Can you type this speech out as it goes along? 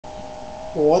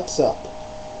What's up?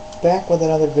 Back with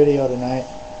another video tonight.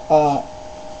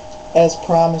 As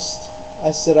promised,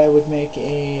 I said I would make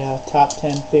a top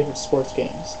 10 favorite sports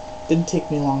games. Didn't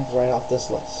take me long to write off this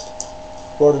list.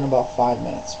 Wrote in about 5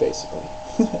 minutes, basically.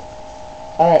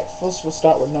 Alright, first we'll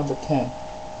start with number 10.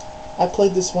 I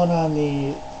played this one on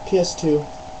the PS2.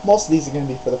 Most of these are going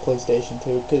to be for the PlayStation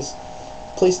 2, because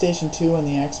PlayStation 2 and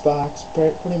the Xbox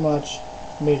pretty much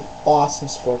made awesome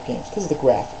sport games, because of the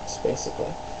graphics, basically.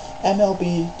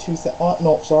 MLB 2000,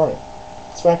 no, sorry.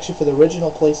 It's actually for the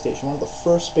original PlayStation, one of the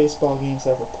first baseball games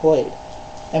I ever played.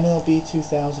 MLB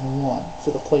 2001 for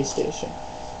the PlayStation.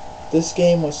 This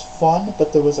game was fun,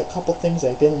 but there was a couple things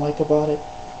I didn't like about it.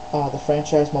 The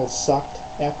franchise mode sucked.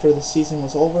 After the season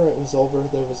was over, it was over.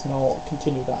 There was no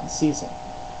continued on season.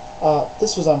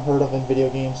 This was unheard of in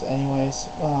video games anyways.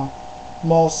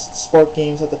 Most sport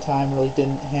games at the time really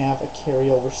didn't have a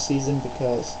carryover season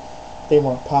because they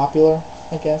weren't popular,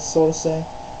 I guess, so to say.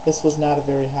 This was not a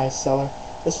very high seller.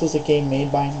 This was a game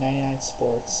made by 99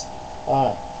 Sports.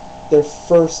 Their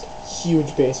first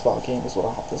huge baseball game is what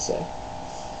I'll have to say.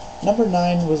 Number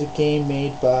 9 was a game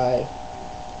made by,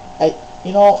 I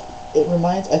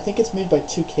think it's made by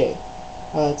 2K.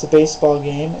 It's a baseball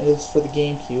game. It is for the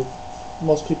GameCube.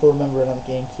 Most people remember it on the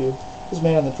GameCube. It was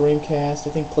made on the Dreamcast.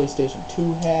 I think PlayStation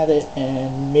 2 had it,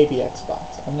 and maybe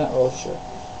Xbox. I'm not really sure.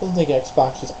 I don't think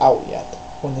Xbox was out yet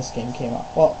when this game came out.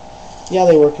 Well, yeah,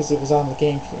 they were because it was on the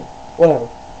GameCube. Whatever.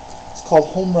 It's called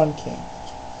Home Run King.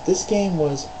 This game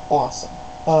was awesome.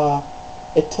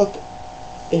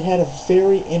 It had a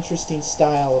very interesting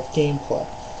style of gameplay,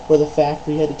 where the fact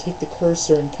where you had to take the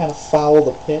cursor and kind of follow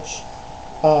the pitch.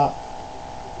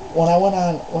 When I went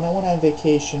on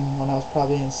vacation when I was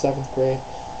probably in 7th grade,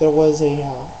 there was a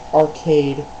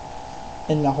arcade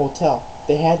in the hotel.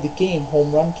 They had the game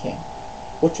Home Run King,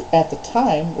 which at the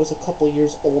time was a couple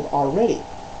years old already.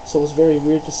 So it was very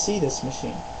weird to see this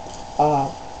machine.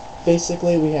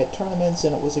 Basically, we had tournaments,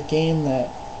 and it was a game that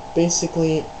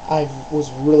basically I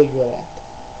was really good at.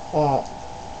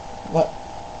 But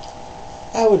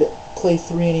I would play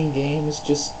 3-inning games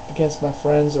just against my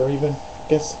friends, or even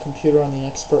against the computer on the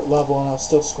expert level, and I was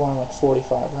still scoring like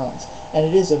 45 runs. And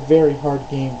it is a very hard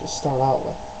game to start out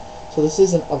with. So this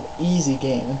isn't an easy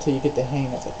game until you get the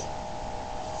hang of it.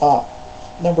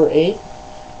 Number 8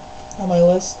 on my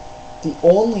list, the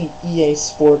only EA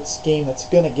Sports game that's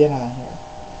going to get on here,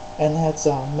 and that's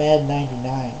Madden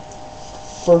 99.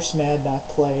 First Madden I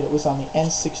played. It was on the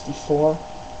N64,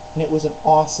 and it was an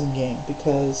awesome game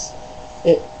because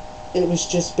it was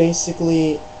just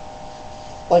basically,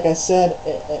 like I said,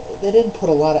 they didn't put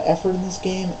a lot of effort in this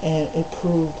game, and it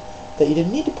proved that you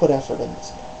didn't need to put effort in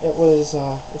this game. It was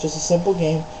just a simple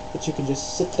game that you can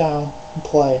just sit down and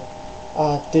play.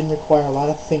 Didn't require a lot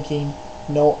of thinking,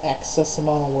 no excess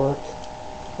amount of work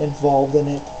involved in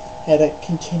it. Had a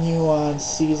continue on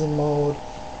season mode.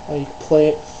 You could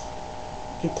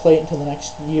play it until the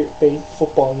next year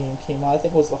football game came out. I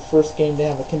think it was the first game to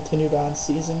have a continued on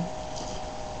season,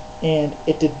 and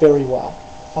it did very well.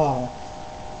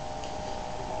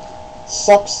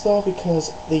 Sucks though,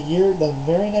 because the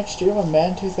very next year when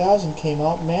Madden 2000 came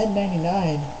out, Madden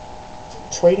 99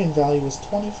 trade-in value was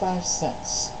 25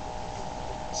 cents.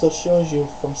 So it shows you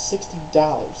from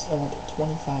 $60 it went to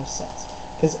 25 cents.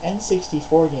 Because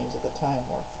N64 games at the time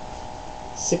were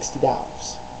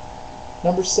 $60.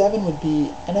 Number 7 would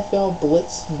be NFL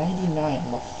Blitz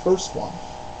 99, the first one.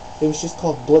 It was just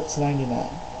called Blitz 99.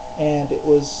 And it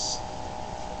was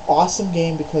awesome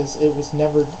game because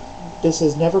this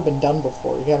has never been done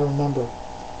before, you gotta remember.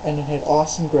 And it had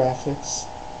awesome graphics.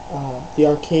 The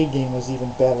arcade game was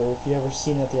even better, if you ever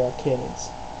seen it at the arcades.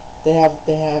 They have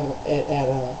it at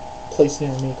a place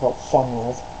near me called Fun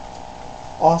World.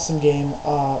 Awesome game.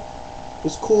 It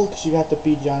was cool because you got to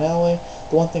beat John Elway.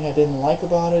 The one thing I didn't like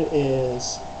about it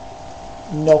is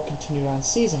no continued on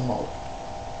season mode.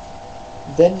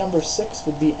 Then number 6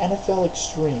 would be NFL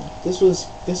Extreme. This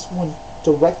one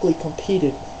directly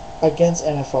competed against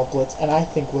NFL Blitz, and I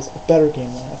think was a better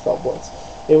game than NFL Blitz.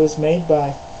 It was made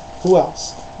by who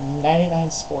else? 99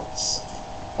 Sports.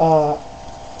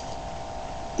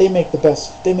 They make the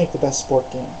best sport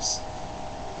games.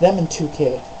 Them and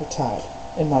 2K are tied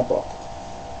in my book.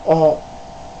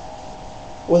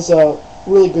 Was a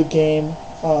really good game.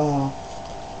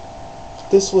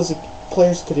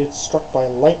 Players could get struck by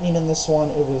lightning in this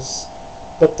one.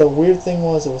 But the weird thing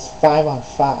was it was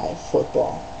 5-on-5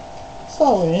 football.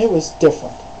 So I mean, it was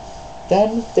different.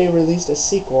 Then they released a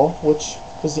sequel, which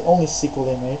was the only sequel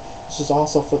they made. This was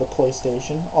also for the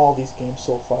PlayStation. All these games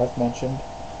so far I've mentioned.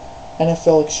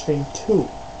 NFL Extreme 2,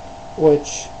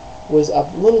 which was a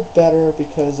little better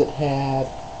because it had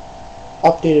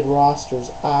updated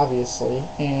rosters, obviously,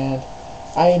 and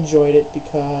I enjoyed it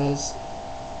because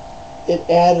it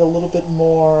added a little bit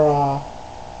more.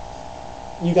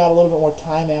 You got a little bit more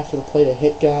time after the play to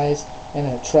hit guys, and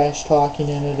then trash talking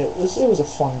in it. It was a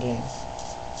fun game.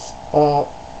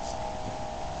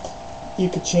 You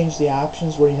could change the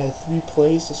options where you had 3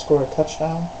 plays to score a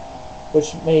touchdown,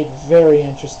 which made very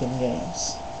interesting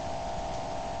games.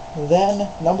 Then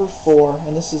number 4,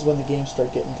 and this is when the games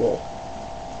start getting good.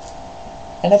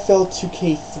 NFL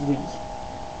 2K3.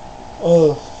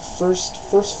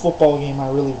 First football game I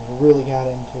really got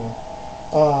into.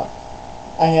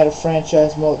 I had a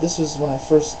franchise mode. This was when I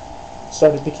first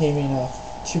started becoming a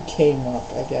 2K mark,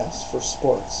 I guess, for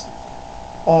sports.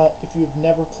 If you've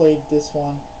never played this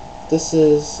one, this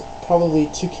is probably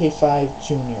 2K5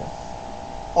 Junior.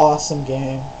 Awesome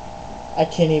game.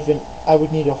 I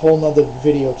would need a whole nother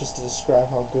video just to describe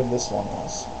how good this one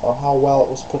was, or how well it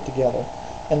was put together.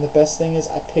 And the best thing is,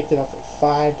 I picked it up for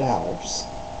 $5.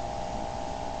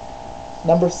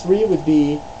 Number 3 would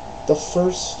be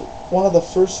one of the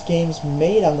first games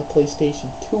made on the PlayStation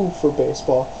 2 for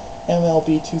baseball,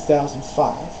 MLB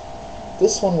 2005.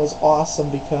 This one was awesome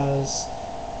because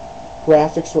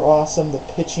graphics were awesome. The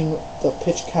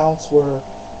pitch counts were,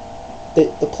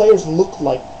 the players looked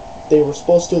like they were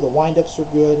supposed to. The windups were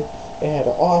good. It had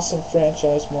an awesome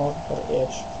franchise mode. What an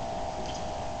itch.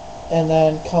 And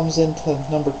then comes into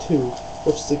number 2,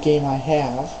 which is the game I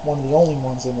have, one of the only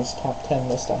ones in this top 10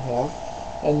 list I have,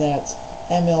 and that's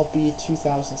MLB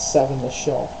 2007, the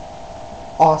show.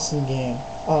 Awesome game.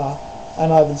 I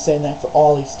know I've been saying that for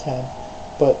all these 10,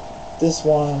 but this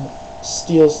one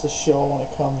steals the show when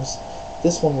it comes.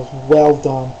 This one was well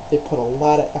done. They put a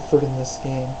lot of effort in this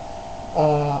game.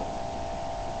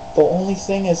 The only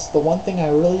thing is, the one thing I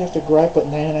really have to gripe with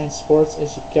 99 Sports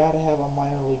is you gotta have a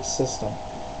minor league system.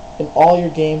 In all your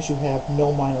games, you have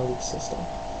no minor league system,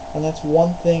 and that's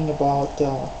one thing about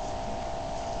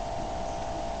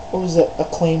what was it?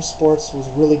 Acclaim Sports was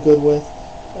really good with.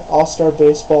 All-Star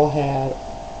Baseball had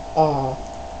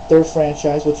their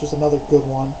franchise, which was another good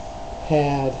one.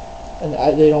 Had, and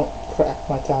they don't crack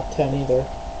my top 10 either.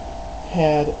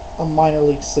 Had a minor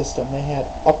league system. They had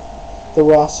the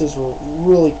rosters were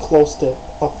really close to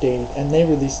updated, and they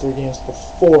released their games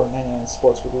before 99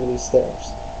 Sports would release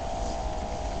theirs.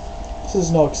 This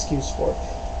is no excuse for it.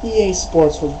 EA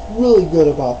Sports was really good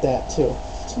about that too.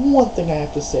 It's one thing I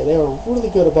have to say. They were really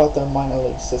good about their minor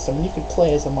league system, and you could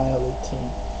play as a minor league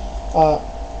team.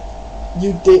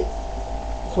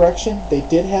 They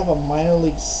did have a minor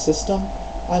league system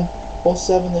on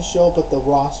 07 the show, but the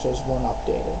rosters weren't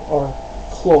updated or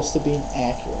close to being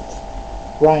accurate.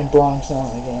 Ryan Braun's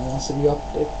not on the game unless you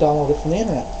download it from the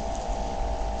internet.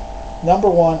 Number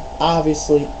 1,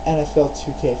 obviously, NFL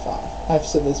 2K5. I've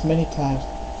said this many times.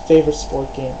 Favorite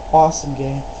sport game. Awesome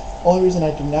game. Only reason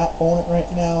I do not own it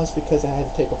right now is because I had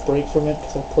to take a break from it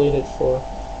because I played it for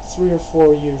 3 or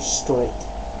 4 years straight.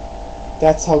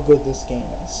 That's how good this game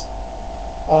is.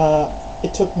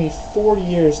 It took me 4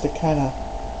 years to kind of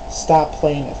stop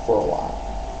playing it for a while.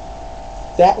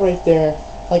 That right there,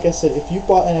 like I said, if you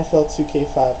bought NFL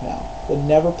 2K5 now, but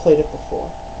never played it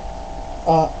before,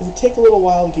 it would take a little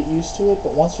while to get used to it,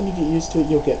 but once when you get used to it,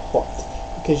 you'll get hooked.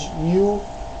 Because you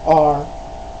are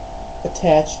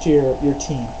attached to your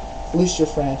team, at least your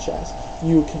franchise.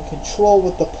 You can control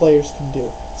what the players can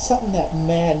do. Something that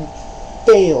Madden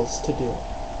fails to do.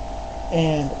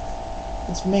 And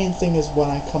its main thing is what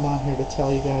I come on here to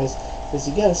tell you guys, is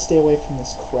you gotta stay away from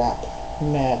this crap.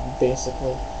 Madden,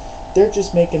 basically. They're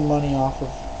just making money off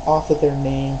of their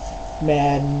name.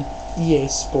 Madden, EA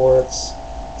Sports.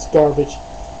 It's garbage.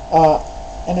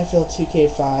 NFL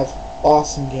 2K5,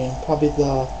 awesome game. Probably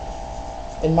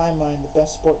in my mind, the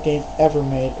best sport game ever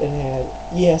made. It had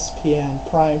ESPN,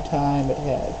 prime time.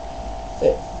 And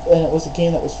it was a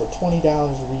game that was for $20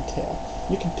 retail.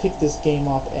 You can pick this game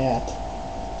up at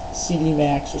CD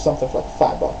Max or something for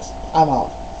like $5. I'm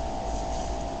out.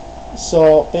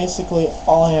 So basically,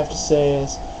 all I have to say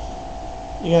is,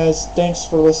 you guys, thanks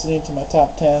for listening to my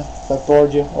top 10. If I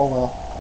bored you, oh well.